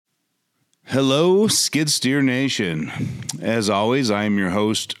Hello, Skid Steer Nation. As always, I am your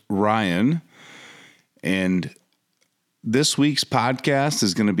host, Ryan, and this week's podcast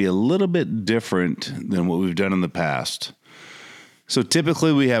is going to be a little bit different than what we've done in the past. So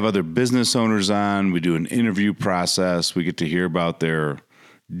typically we have other business owners on, we do an interview process, we get to hear about their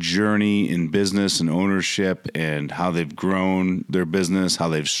journey in business and ownership and how they've grown their business, how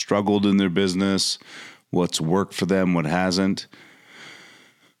they've struggled in their business, what's worked for them, what hasn't.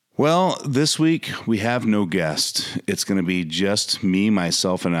 Well, this week we have no guest. It's going to be just me,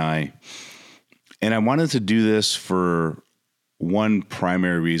 myself, and I. And I wanted to do this for one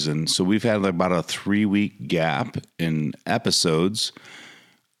primary reason. So we've had about a 3-week gap in episodes.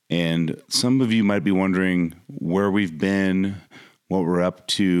 And some of you might be wondering where we've been, what we're up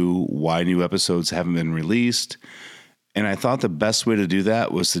to, why new episodes haven't been released. And I thought the best way to do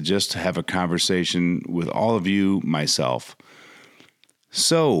that was to just have a conversation with all of you, myself.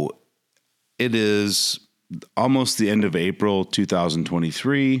 So it is almost the end of April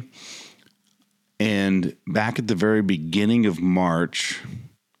 2023, and back at the very beginning of March,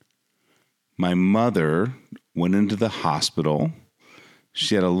 my mother went into the hospital.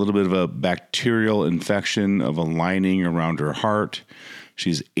 She had a little bit of a bacterial infection of a lining around her heart.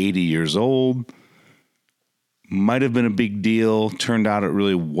 She's 80 years old. Might have been a big deal. Turned out it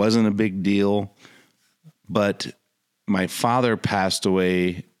really wasn't a big deal, but my father passed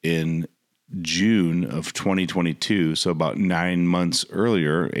away in June of 2022, so about 8 months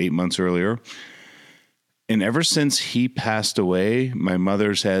earlier. And ever since he passed away, my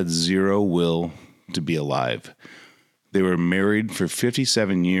mother's had zero will to be alive. They were married for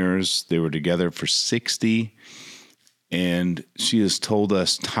 57 years. They were together for 60. And she has told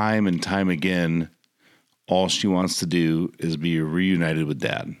us time and time again, all she wants to do is be reunited with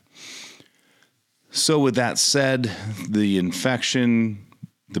Dad. So with that said, the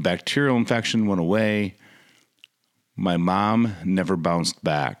bacterial infection went away. My mom never bounced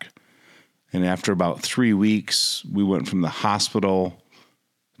back. And after about 3 weeks, we went from the hospital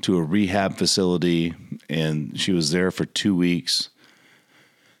to a rehab facility, and she was there for 2 weeks.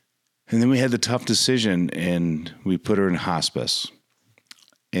 And then we had the tough decision, and we put her in hospice.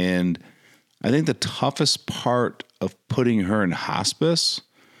 And I think the toughest part of putting her in hospice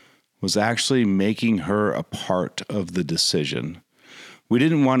was actually making her a part of the decision. We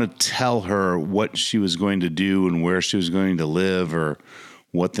didn't want to tell her what she was going to do and where she was going to live or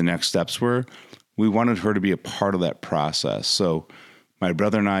what the next steps were. We wanted her to be a part of that process. So my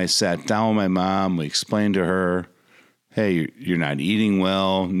brother and I sat down with my mom. We explained to her, hey, you're not eating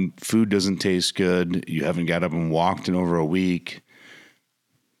well. Food doesn't taste good. You haven't got up and walked in over a week.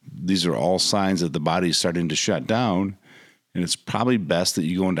 These are all signs that the body's starting to shut down. And it's probably best that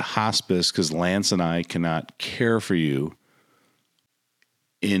you go into hospice because Lance and I cannot care for you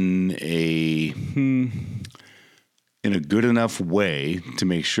in a good enough way to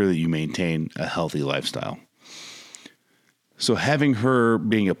make sure that you maintain a healthy lifestyle. So having her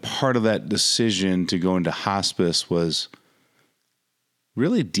being a part of that decision to go into hospice was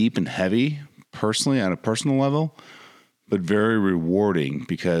really deep and heavy, personally, on a personal level, but very rewarding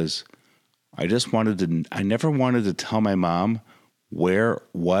because I never wanted to tell my mom where,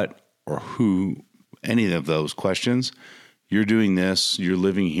 what, or who, any of those questions. You're doing this, you're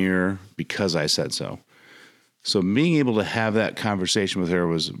living here because I said so. So being able to have that conversation with her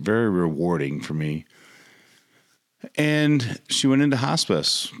was very rewarding for me. And she went into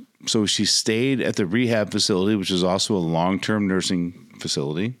hospice. So she stayed at the rehab facility, which is also a long-term nursing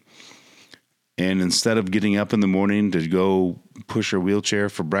facility. And instead of getting up in the morning to go push her wheelchair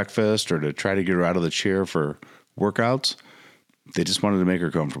for breakfast or to try to get her out of the chair for workouts, they just wanted to make her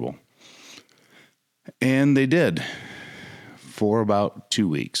comfortable. And they did for about 2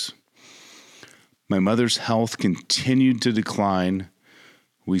 weeks. My mother's health continued to decline.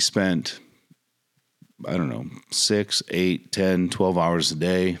 We spent, 6, 8, 10, 12 hours a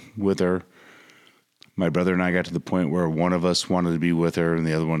day with her. My brother and I got to the point where one of us wanted to be with her and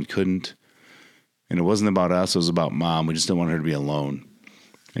the other one couldn't. And it wasn't about us, it was about Mom. We just didn't want her to be alone.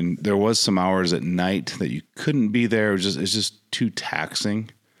 And there was some hours at night that you couldn't be there. It's just too taxing.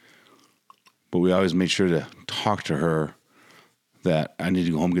 But we always made sure to talk to her that I need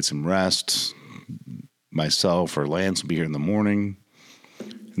to go home and get some rest. Myself or Lance would be here in the morning.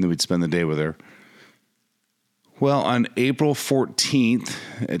 And then we'd spend the day with her. Well, on April 14th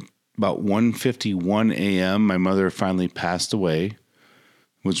at about 1:51 a.m., my mother finally passed away,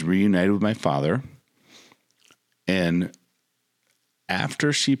 was reunited with my father. And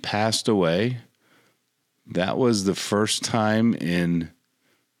after she passed away, that was the first time in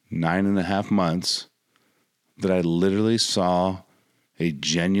 9.5 months that I literally saw a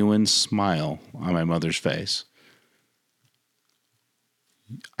genuine smile on my mother's face.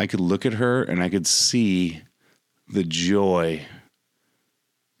 I could look at her and I could see the joy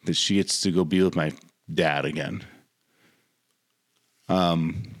that she gets to go be with my dad again.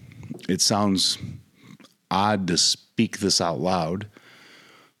 It sounds odd to speak this out loud,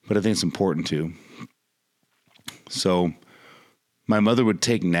 but I think it's important to. So my mother would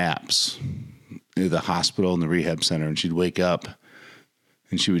take naps at the hospital and the rehab center, and she'd wake up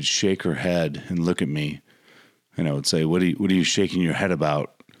and she would shake her head and look at me. And I would say, what are you shaking your head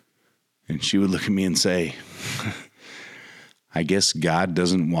about? And she would look at me and say, I guess God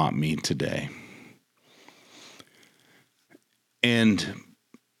doesn't want me today. And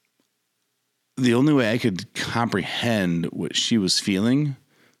the only way I could comprehend what she was feeling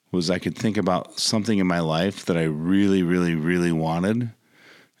was I could think about something in my life that I really, really, really wanted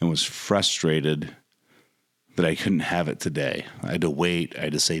and was frustrated that I couldn't have it today. I had to wait. I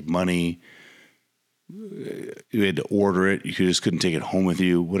had to save money. You had to order it. You just couldn't take it home with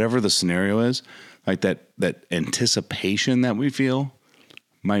you. Whatever the scenario is, like that anticipation that we feel,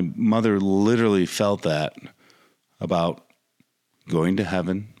 my mother literally felt that about going to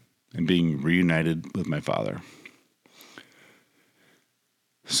heaven and being reunited with my father.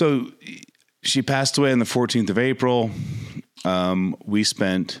 So she passed away on the 14th of April. We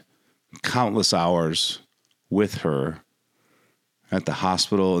spent countless hours with her at the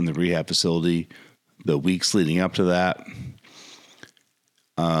hospital and the rehab facility the weeks leading up to that.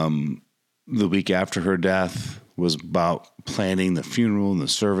 The week after her death was about planning the funeral and the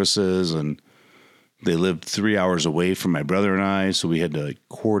services, and they lived 3 hours away from my brother and I, so we had to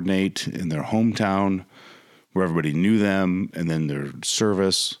coordinate in their hometown where everybody knew them, and then their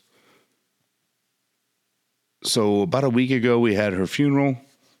service. So about a week ago, we had her funeral.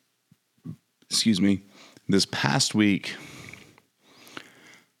 Excuse me. This past week,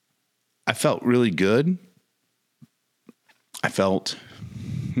 I felt really good. I felt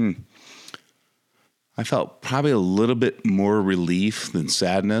probably a little bit more relief than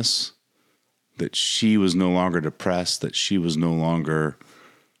sadness that she was no longer depressed, that she was no longer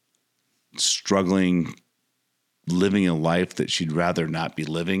struggling, living a life that she'd rather not be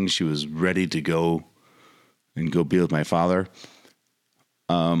living. She was ready to go be with my father.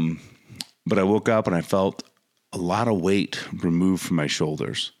 But I woke up and I felt a lot of weight removed from my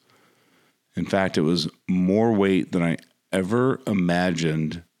shoulders. In fact, it was more weight than I ever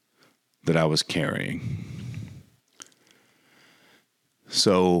imagined that I was carrying.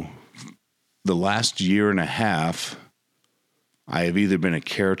 So the last year and a half, I have either been a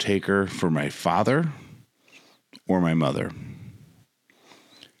caretaker for my father or my mother.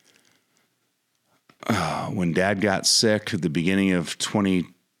 When Dad got sick at the beginning of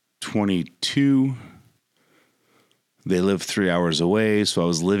 2022, they lived 3 hours away, so I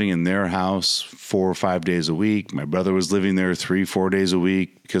was living in their house 4 or 5 days a week. My brother was living there 3-4 days a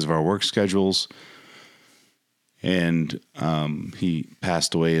week because of our work schedules. And he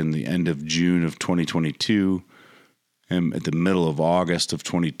passed away in the end of June of 2022. And at the middle of August of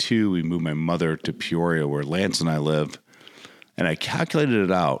 22, we moved my mother to Peoria, where Lance and I live. And I calculated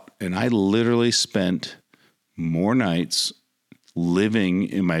it out, and I literally spent more nights living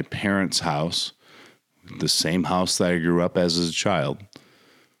in my parents' house, the same house that I grew up as a child,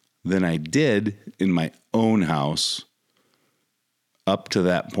 than I did in my own house up to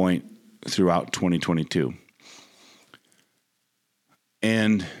that point throughout 2022.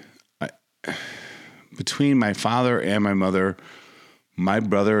 And between my father and my mother, my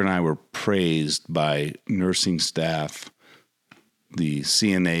brother and I were praised by nursing staff, the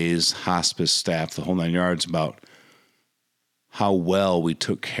CNAs, hospice staff, the whole nine yards, about how well we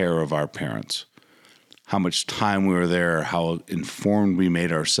took care of our parents, how much time we were there, how informed we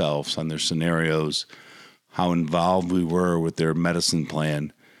made ourselves on their scenarios, how involved we were with their medicine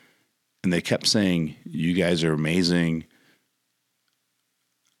plan. And they kept saying, you guys are amazing.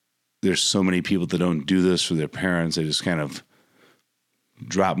 There's so many people that don't do this for their parents. They just kind of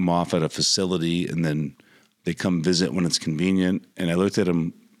drop them off at a facility and then they come visit when it's convenient. And I looked at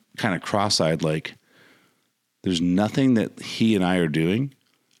him kind of cross-eyed like, there's nothing that he and I are doing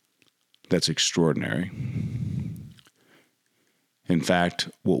that's extraordinary. In fact,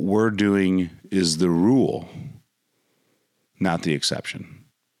 what we're doing is the rule, not the exception.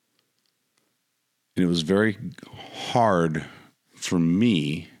 And it was very hard for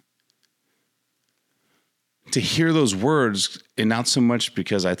me to hear those words, and not so much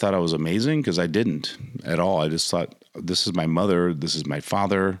because I thought I was amazing, because I didn't at all. I just thought, this is my mother, this is my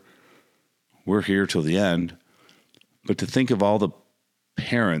father, we're here till the end. But to think of all the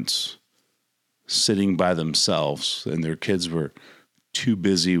parents sitting by themselves and their kids were too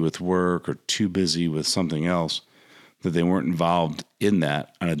busy with work or too busy with something else that they weren't involved in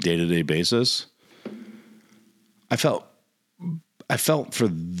that on a day-to-day basis. I felt for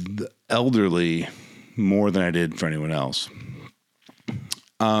the elderly more than I did for anyone else.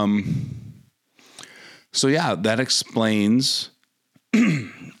 So yeah, that explains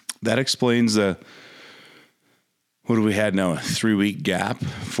the, what do we had now? A 3-week gap,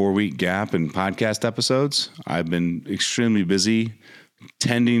 4-week gap in podcast episodes. I've been extremely busy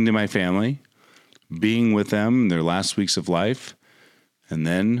tending to my family, being with them in their last weeks of life, and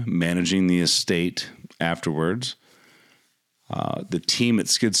then managing the estate afterwards. The team at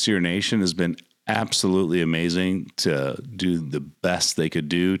Skid Steer Nation has been absolutely amazing to do the best they could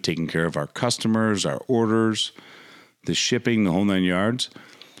do, taking care of our customers, our orders, the shipping, the whole 9 yards.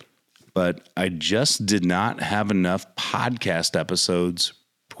 But I just did not have enough podcast episodes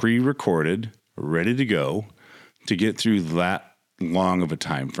pre-recorded, ready to go, to get through that long of a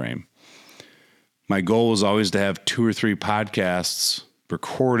time frame. My goal was always to have 2 or 3 podcasts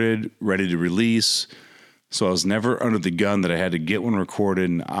recorded, ready to release. So I was never under the gun that I had to get one recorded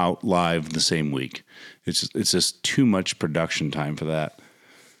and out live the same week. It's just too much production time for that.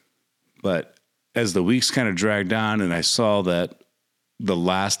 But as the weeks kind of dragged on and I saw that the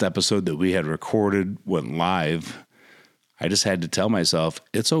last episode that we had recorded went live, I just had to tell myself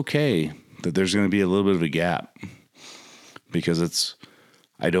it's okay that there's going to be a little bit of a gap, because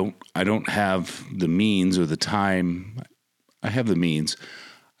I don't have the means or the time. I have the means.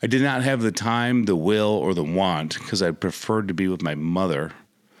 I did not have the time, the will, or the want, because I preferred to be with my mother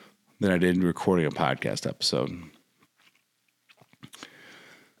than I did recording a podcast episode.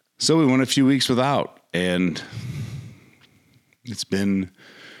 So we went a few weeks without, and it's been,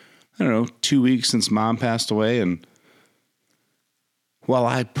 2 weeks since Mom passed away. And while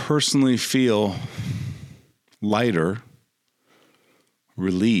I personally feel lighter,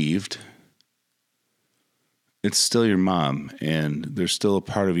 relieved, it's still your mom, and there's still a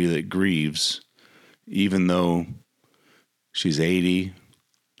part of you that grieves, even though she's 80,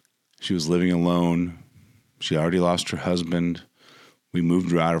 she was living alone, she already lost her husband, we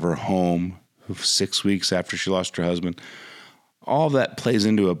moved her out of her home 6 weeks after she lost her husband. All of that plays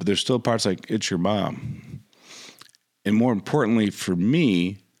into it, but there's still parts like, it's your mom. And more importantly for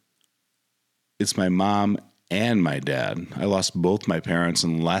me, it's my mom and my dad. I lost both my parents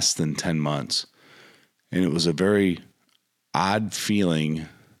in less than 10 months. And it was a very odd feeling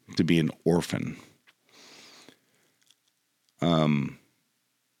to be an orphan. In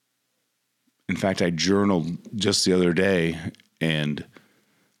fact, I journaled just the other day, and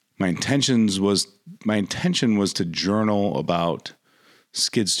my intention was to journal about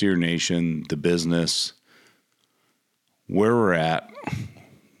Skid Steer Nation, the business, where we're at,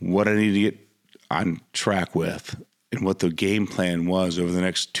 what I need to get on track with, and what the game plan was over the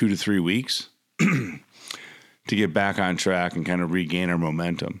next 2 to 3 weeks to get back on track and kind of regain our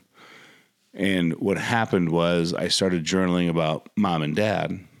momentum. And what happened was I started journaling about Mom and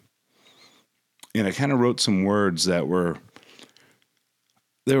Dad. And I kind of wrote some words that were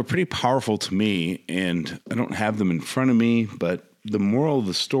pretty powerful to me, and I don't have them in front of me, but the moral of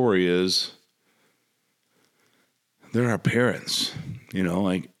the story is they're our parents.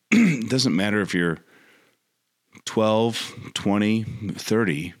 It doesn't matter if you're 12, 20,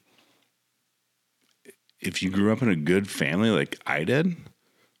 30. If you grew up in a good family like I did,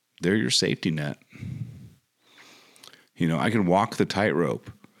 they're your safety net. I could walk the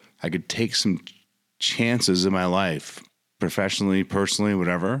tightrope. I could take some chances in my life, professionally, personally,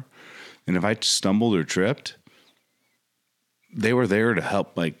 whatever. And if I stumbled or tripped, they were there to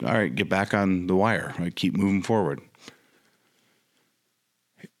help, all right, get back on the wire. Keep moving forward.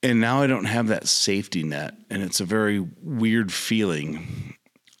 And now I don't have that safety net, and it's a very weird feeling.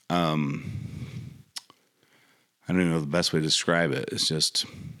 I don't even know the best way to describe it. It's just,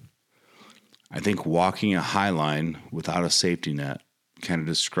 I think walking a high line without a safety net kind of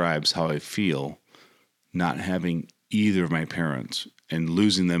describes how I feel not having either of my parents and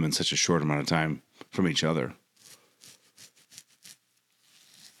losing them in such a short amount of time from each other.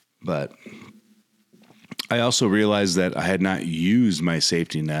 But I also realized that I had not used my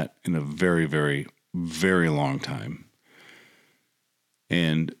safety net in a very, very, very long time.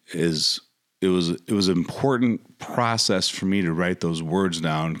 And it was an important process for me to write those words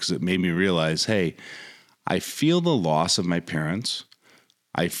down, because it made me realize, hey, I feel the loss of my parents.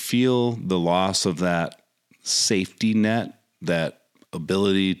 I feel the loss of that safety net, that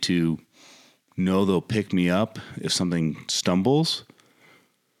ability to know they'll pick me up if something stumbles.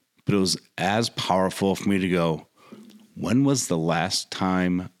 But it was as powerful for me to go, when was the last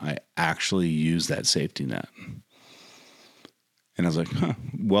time I actually used that safety net? And I was like,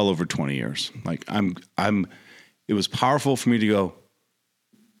 well over 20 years. Like it was powerful for me to go,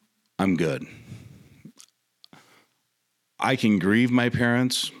 I'm good. I can grieve my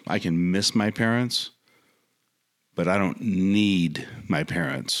parents. I can miss my parents, but I don't need my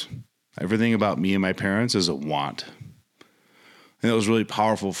parents. Everything about me and my parents is a want. And it was really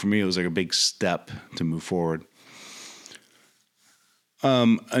powerful for me. It was like a big step to move forward.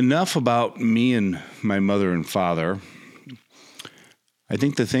 Enough about me and my mother and father. I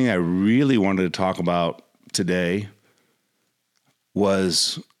think the thing I really wanted to talk about today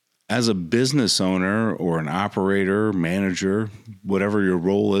was, as a business owner or an operator, manager, whatever your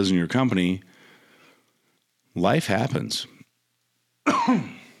role is in your company, life happens.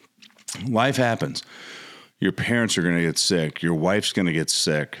 Life happens. Your parents are going to get sick. Your wife's going to get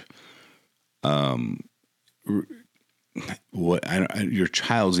sick. Your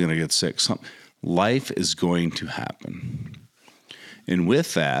child's going to get sick. Life is going to happen. And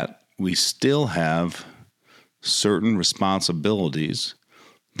with that, we still have certain responsibilities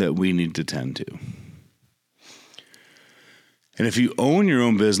that we need to tend to. And if you own your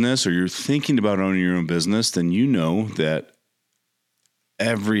own business, or you're thinking about owning your own business, then you know that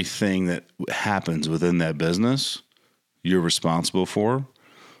everything that happens within that business, you're responsible for.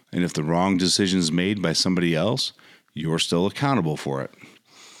 And if the wrong decision is made by somebody else, you're still accountable for it.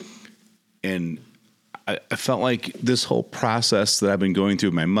 And I felt like this whole process that I've been going through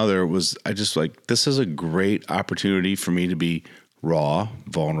with my mother was, this is a great opportunity for me to be raw,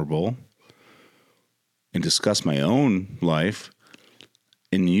 vulnerable, and discuss my own life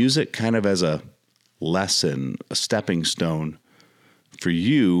and use it kind of as a lesson, a stepping stone for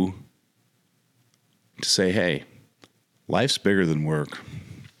you to say, hey, life's bigger than work.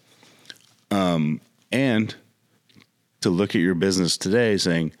 And to look at your business today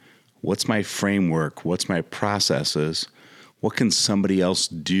saying, what's my framework? What's my processes? What can somebody else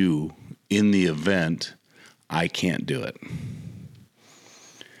do in the event I can't do it?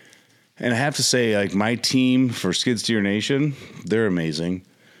 And I have to say, like, my team for Skid Steer Nation, they're amazing.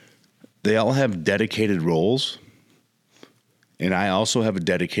 They all have dedicated roles. And I also have a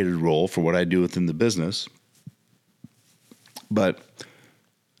dedicated role for what I do within the business. But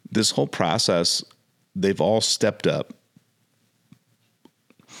this whole process, they've all stepped up.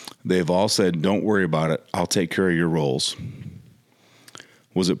 They've all said, don't worry about it. I'll take care of your roles.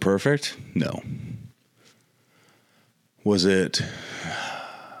 Was it perfect? No. Was it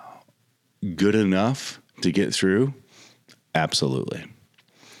good enough to get through? Absolutely.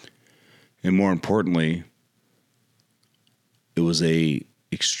 And more importantly, it was a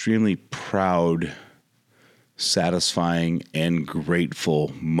extremely proud, satisfying, and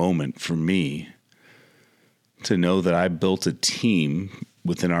grateful moment for me to know that I built a team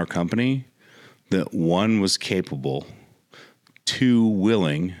within our company that, one, was capable, two,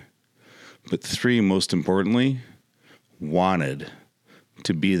 willing, but three, most importantly, wanted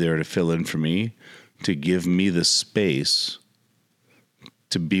to be there to fill in for me, to give me the space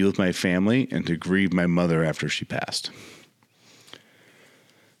to be with my family and to grieve my mother after she passed.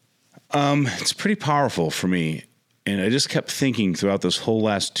 It's pretty powerful for me. And I just kept thinking throughout this whole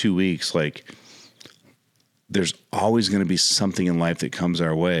last 2 weeks, like, there's always going to be something in life that comes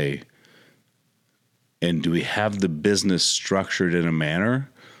our way. And do we have the business structured in a manner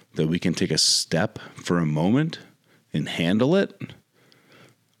that we can take a step for a moment and handle it?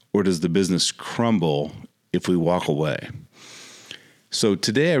 Or does the business crumble if we walk away? So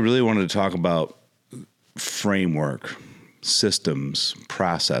today I really wanted to talk about framework, systems,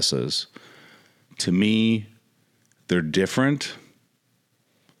 processes. To me, they're different.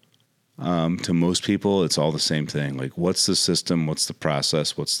 To most people, it's all the same thing. Like, what's the system? What's the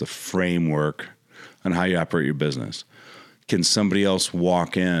process? What's the framework on how you operate your business? Can somebody else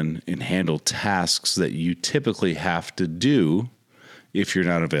walk in and handle tasks that you typically have to do if you're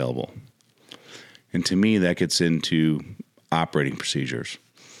not available? And to me, that gets into operating procedures.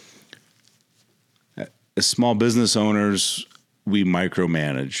 As small business owners, we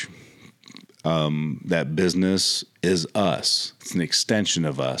micromanage. That business is us. It's an extension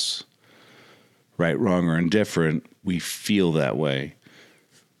of us. Right, wrong, or indifferent, we feel that way.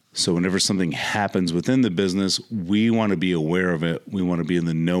 So whenever something happens within the business, we want to be aware of it. We want to be in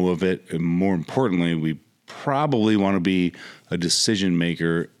the know of it. And more importantly, we probably want to be a decision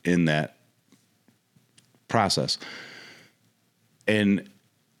maker in that process. And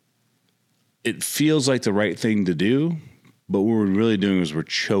it feels like the right thing to do, but what we're really doing is we're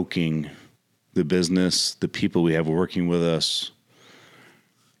choking the business, the people we have working with us,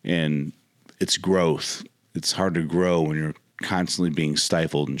 and it's growth. It's hard to grow when you're constantly being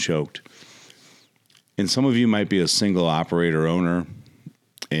stifled and choked. And some of you might be a single operator owner,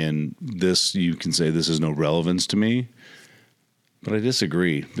 and this, you can say this has no relevance to me, but I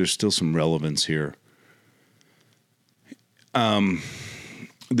disagree. There's still some relevance here.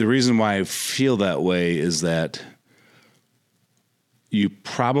 The reason why I feel that way is that you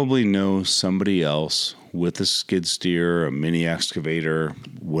probably know somebody else with a skid steer, a mini excavator,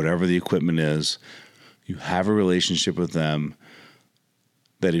 whatever the equipment is. You have a relationship with them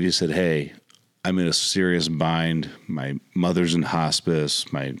that if you said, hey, I'm in a serious bind, my mother's in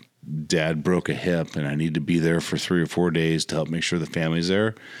hospice, my dad broke a hip, and I need to be there for 3 or 4 days to help make sure the family's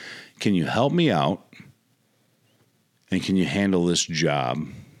there. Can you help me out? And can you handle this job?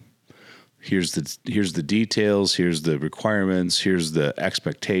 Here's the details, here's the requirements, here's the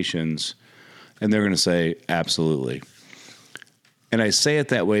expectations. And they're going to say, absolutely. And I say it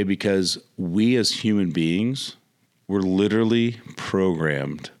that way because we as human beings, we're literally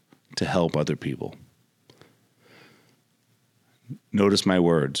programmed to help other people. Notice my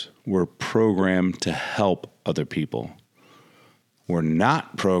words. We're programmed to help other people. We're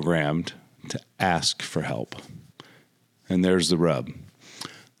not programmed to ask for help. And there's the rub.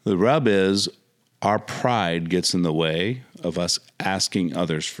 The rub is our pride gets in the way of us asking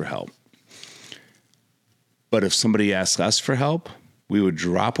others for help. But if somebody asks us for help, we would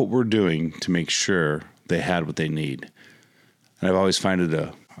drop what we're doing to make sure they had what they need. And I've always found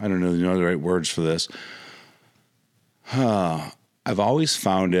it I don't know the right words for this. I've always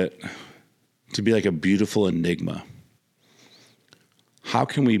found it to be like a beautiful enigma. How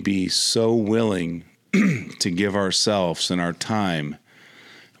can we be so willing to give ourselves and our time,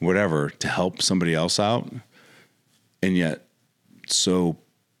 whatever, to help somebody else out, and yet so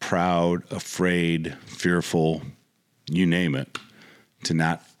proud, afraid, fearful, you name it, to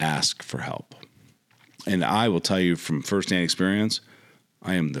not ask for help? And I will tell you from firsthand experience,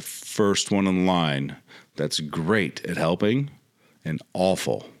 I am the first one in line that's great at helping and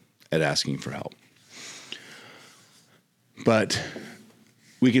awful at asking for help. But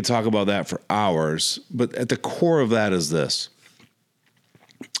we could talk about that for hours, but at the core of that is this.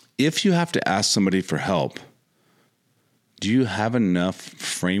 If you have to ask somebody for help, do you have enough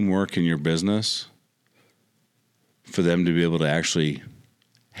framework in your business for them to be able to actually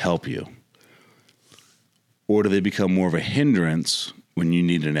help you? Or do they become more of a hindrance when you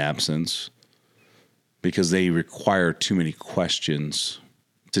need an absence because they require too many questions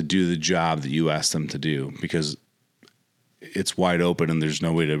to do the job that you ask them to do because it's wide open and there's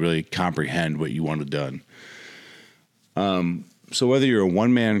no way to really comprehend what you wanted done? So whether you're a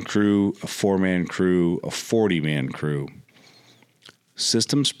one-man crew, a 4-man crew, a 40-man crew,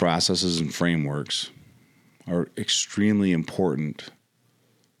 systems, processes, and frameworks are extremely important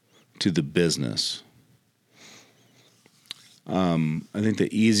to the business. I think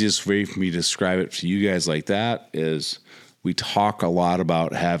the easiest way for me to describe it to you guys like that is we talk a lot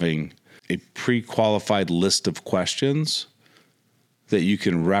about having a pre-qualified list of questions that you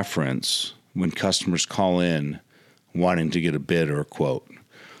can reference when customers call in wanting to get a bid or a quote.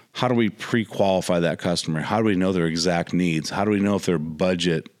 How do we pre-qualify that customer? How do we know their exact needs? How do we know if their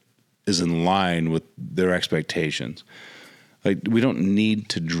budget is in line with their expectations? Like, we don't need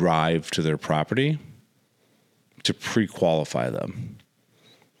to drive to their property to pre-qualify them.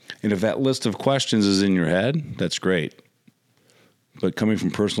 And if that list of questions is in your head, that's great. But coming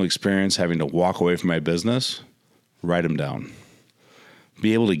from personal experience, having to walk away from my business, write them down.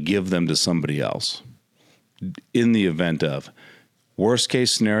 Be able to give them to somebody else. In the event of worst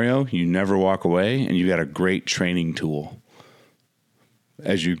case scenario, you never walk away and you got a great training tool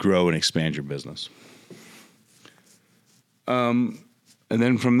as you grow and expand your business. And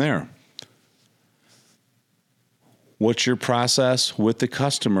then from there, what's your process with the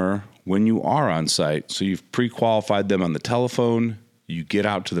customer when you are on site? So you've pre-qualified them on the telephone, you get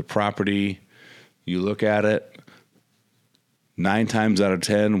out to the property, you look at it. 9 times out of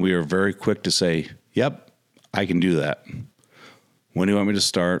 10, we are very quick to say, yep, I can do that. When do you want me to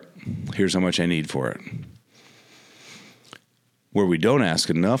start? Here's how much I need for it. Where we don't ask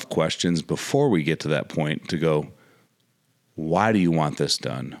enough questions before we get to that point to go, why do you want this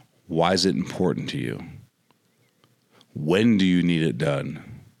done? Why is it important to you? When do you need it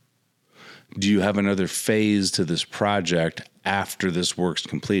done? Do you have another phase to this project after this work's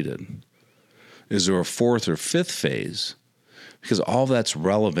completed? Is there a 4th or 5th phase? Because all that's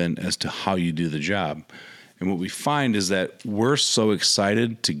relevant as to how you do the job. And what we find is that we're so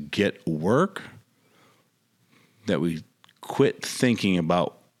excited to get work that we quit thinking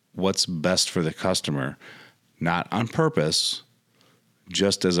about what's best for the customer, not on purpose,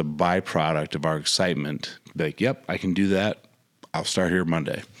 just as a byproduct of our excitement. Like, yep, I can do that. I'll start here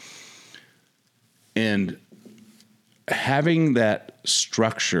Monday. And having that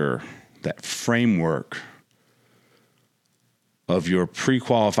structure, that framework of your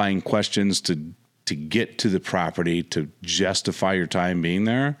pre-qualifying questions to get to the property, to justify your time being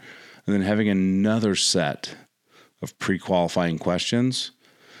there, and then having another set of pre-qualifying questions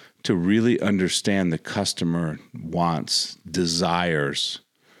to really understand the customer wants, desires,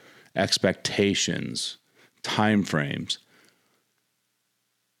 expectations, timeframes.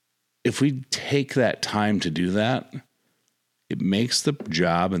 If we take that time to do that, it makes the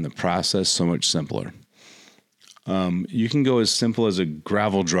job and the process so much simpler. You can go as simple as a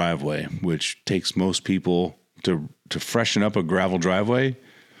gravel driveway, which takes most people to freshen up a gravel driveway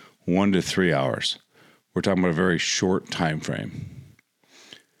 1 to 3 hours. We're talking about a very short time frame.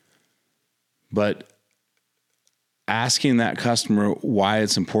 But asking that customer why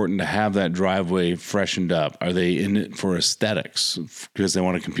it's important to have that driveway freshened up. Are they in it for aesthetics because they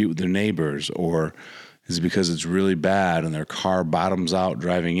want to compete with their neighbors? Or is it because it's really bad and their car bottoms out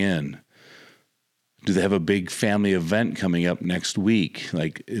driving in? Do they have a big family event coming up next week?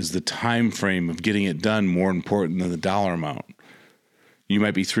 Like, is the time frame of getting it done more important than the dollar amount? You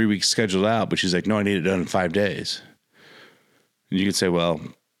might be 3 weeks scheduled out, but she's like, no, I need it done in 5 days. And you could say, well,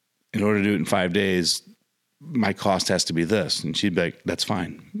 in order to do it in 5 days, my cost has to be this. And she'd be like, that's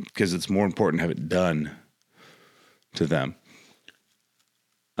fine, because it's more important to have it done to them.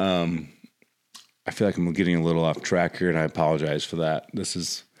 I feel like I'm getting a little off track here, and I apologize for that. This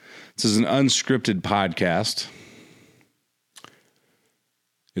is an unscripted podcast.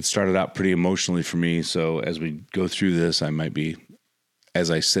 It started out pretty emotionally for me, so as we go through this, I might be, as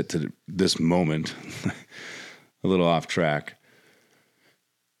I sit to this moment, a little off track.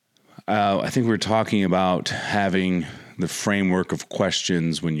 I think we're talking about having the framework of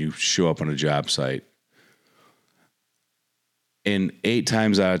questions when you show up on a job site. And 8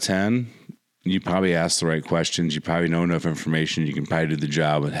 times out of 10, you probably ask the right questions. You probably know enough information. You can probably do the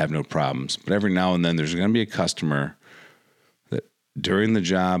job and have no problems. But every now and then, there's going to be a customer that during the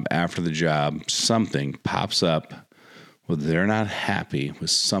job, after the job, something pops up where they're not happy with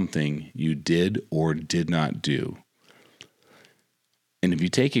something you did or did not do. And if you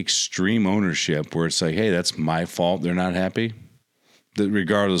take extreme ownership where it's like, hey, that's my fault, they're not happy,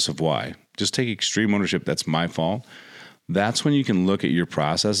 regardless of why, just take extreme ownership, that's my fault. That's when you can look at your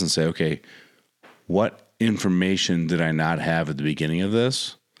process and say, okay, what information did I not have at the beginning of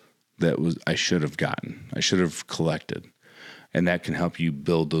this that I should have gotten, I should have collected? And that can help you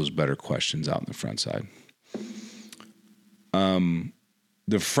build those better questions out in the front side.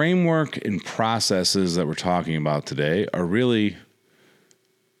 The framework and processes that we're talking about today are really,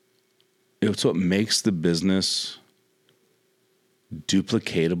 it's what makes the business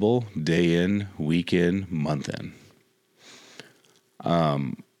duplicatable day in, week in, month in.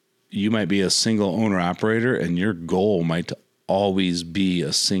 You might be a single owner operator, and your goal might always be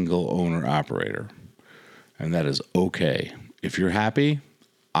a single owner operator. And that is okay. If you're happy,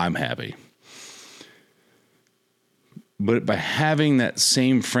 I'm happy. But by having that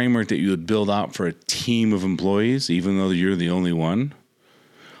same framework that you would build out for a team of employees, even though you're the only one,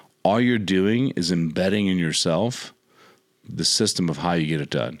 all you're doing is embedding in yourself the system of how you get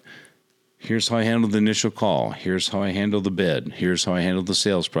it done. Here's how I handle the initial call. Here's how I handle the bid. Here's how I handle the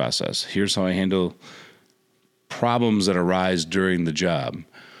sales process. Here's how I handle problems that arise during the job.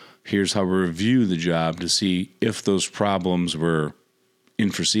 Here's how we review the job to see if those problems were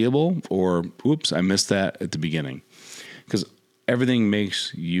unforeseeable or, oops, I missed that at the beginning. Because everything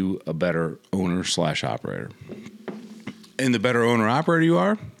makes you a better owner/operator. And the better owner-operator you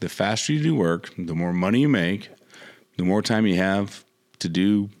are, the faster you do work, the more money you make, the more time you have to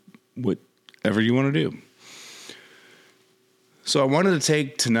do whatever you want to do. So I wanted to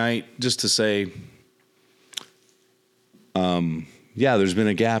take tonight just to say, there's been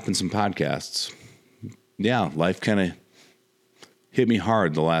a gap in some podcasts. Yeah, life kind of hit me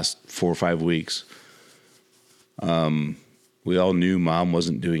hard the last 4 or 5 weeks. We all knew Mom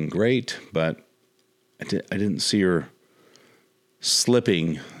wasn't doing great, but I didn't see her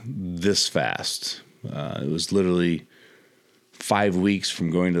slipping this fast. It was literally 5 weeks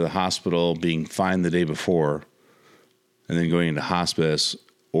from going to the hospital, being fine the day before, and then going into hospice,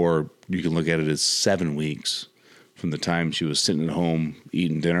 or you can look at it as 7 weeks from the time she was sitting at home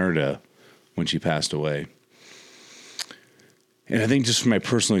eating dinner to when she passed away. And I think just from my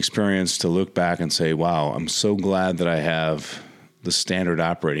personal experience to look back and say, wow, I'm so glad that I have the standard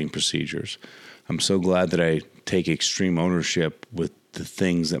operating procedures. I'm so glad that I take extreme ownership with the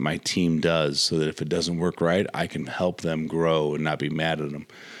things that my team does so that if it doesn't work right, I can help them grow and not be mad at them.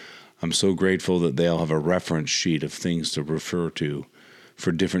 I'm so grateful that they all have a reference sheet of things to refer to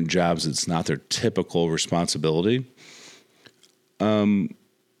for different jobs. It's not their typical responsibility.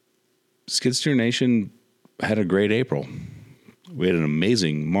 Skid Steer Nation had a great April. We had an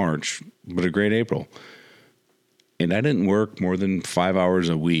amazing March, but a great April. And I didn't work more than 5 hours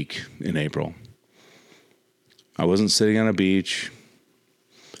a week in April. I wasn't sitting on a beach.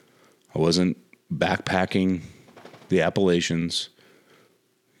 I wasn't backpacking the Appalachians.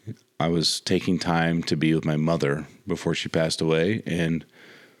 I was taking time to be with my mother before she passed away, and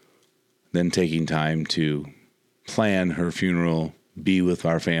then taking time to plan her funeral, be with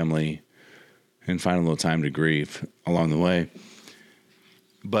our family, and find a little time to grieve along the way.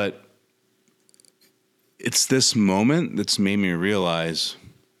 But it's this moment that's made me realize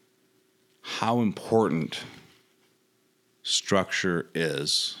how important structure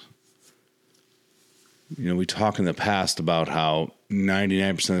is. You know, we talk in the past about how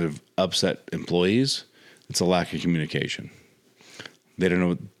 99% of upset employees, it's a lack of communication. They don't know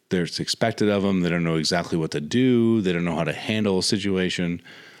what there's expected of them. They don't know exactly what to do. They don't know how to handle a situation.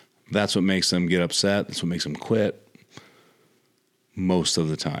 That's what makes them get upset. That's what makes them quit most of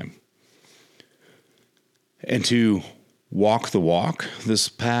the time. And to walk the walk this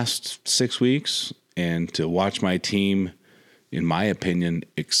past 6 weeks and to watch my team, in my opinion,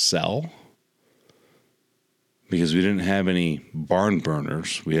 excel, because we didn't have any barn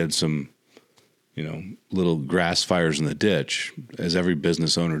burners. We had some, little grass fires in the ditch, as every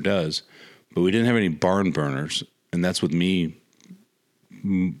business owner does, but we didn't have any barn burners. And that's with me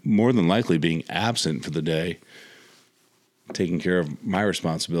more than likely being absent for the day, taking care of my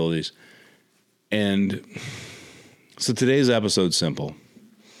responsibilities. And so today's episode's simple.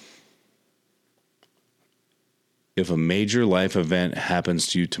 If a major life event happens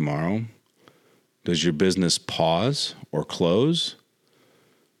to you tomorrow, does your business pause or close?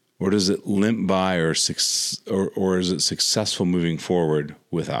 Or does it limp by or is it successful moving forward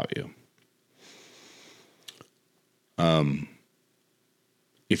without you?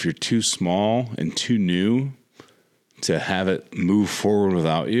 If you're too small and too new to have it move forward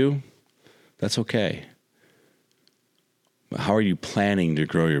without you, that's okay. But how are you planning to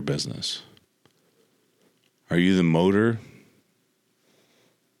grow your business? Are you the motor?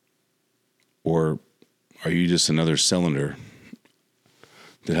 Or are you just another cylinder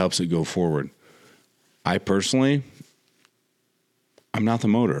that helps it go forward? I personally, I'm not the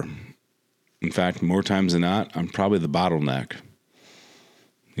motor. In fact, more times than not, I'm probably the bottleneck.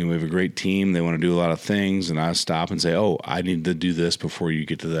 We have a great team. They want to do a lot of things, and I stop and say, oh, I need to do this before you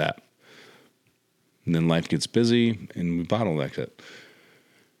get to that. And then life gets busy, and we bottleneck it.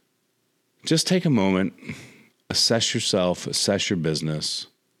 Just take a moment, assess yourself, assess your business,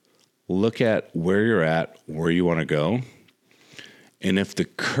 look at where you're at, where you want to go. And if the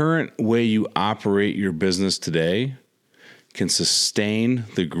current way you operate your business today can sustain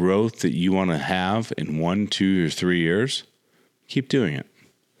the growth that you want to have in 1, 2, or 3 years, keep doing it.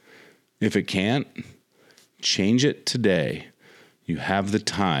 If it can't, change it today. You have the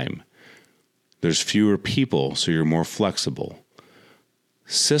time. There's fewer people, so you're more flexible.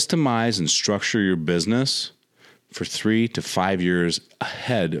 Systemize and structure your business for 3 to 5 years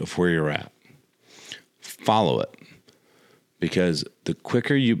ahead of where you're at. Follow it. Because the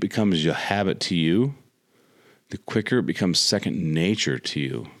quicker you become as a habit to you, the quicker it becomes second nature to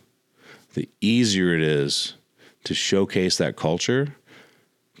you, the easier it is to showcase that culture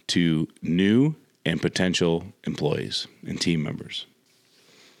to new and potential employees and team members.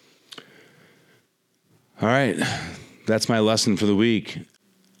 All right, that's my lesson for the week.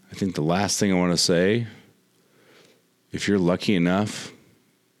 I think the last thing I want to say, if you're lucky enough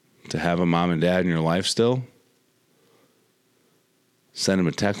to have a mom and dad in your life still, send them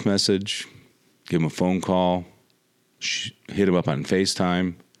a text message, give them a phone call, hit them up on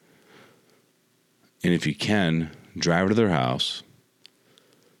FaceTime. And if you can, drive to their house,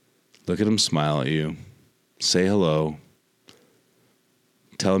 look at them, smile at you, say hello,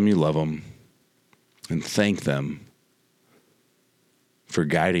 tell them you love them, and thank them for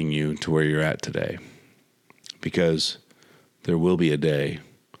guiding you to where you're at today. Because there will be a day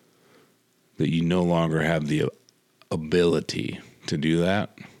that you no longer have the ability to do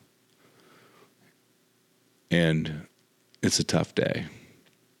that. And it's a tough day.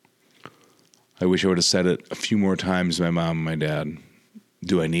 I wish I would have said it a few more times to my mom and my dad.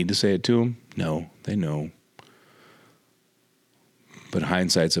 Do I need to say it to them? No, they know. But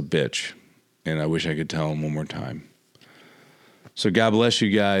hindsight's a bitch, and I wish I could tell them one more time. So God bless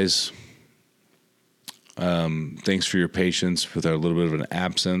you guys. Thanks for your patience with our little bit of an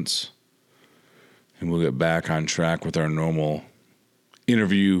absence. And we'll get back on track with our normal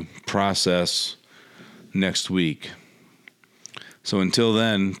interview process next week. So until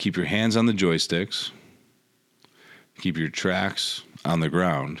then, keep your hands on the joysticks. Keep your tracks on the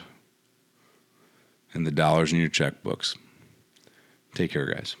ground. And the dollars in your checkbooks. Take care,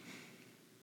 guys.